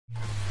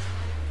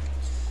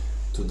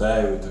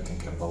Today we're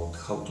talking about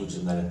how to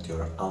generate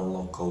your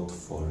unlock code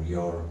for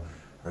your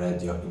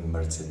radio in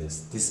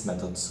Mercedes. This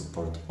method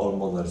supports all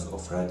models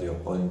of radio.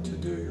 All you need to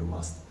do, you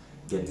must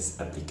get this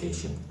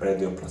application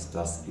Radio++.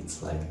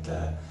 It's like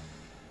the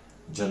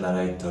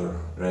generator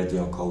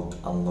radio code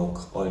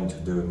unlock. All you need to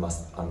do, you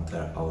must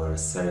enter our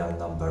serial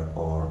number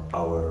or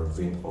our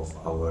VIN of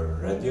our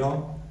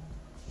radio.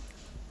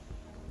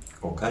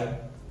 Okay,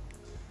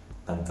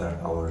 enter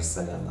our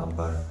serial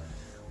number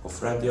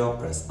of radio,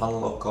 press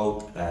unlock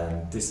code,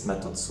 and this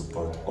method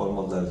supports all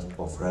models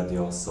of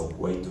radio. So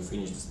wait to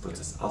finish this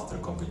process. After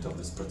complete of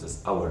this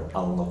process, our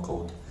unlock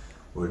code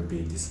will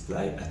be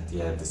displayed, and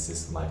yeah, this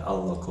is my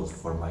unlock code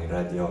for my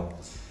radio.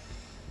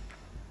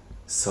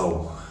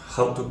 So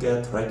how to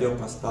get Radio++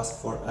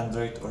 for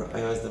Android or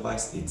iOS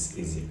device? It's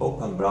easy.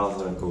 Open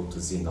browser, go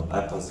to Zeno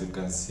app. As you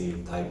can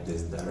see, type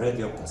this, the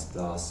Radio++.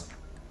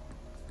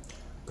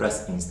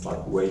 Press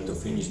install. Wait to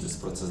finish this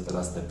process. The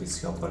last step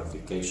is human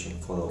verification.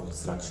 Follow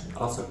instruction.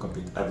 After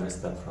complete every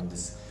step from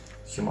this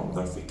human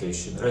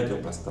verification, Radio++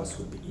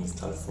 will be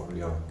installed for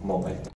your mobile.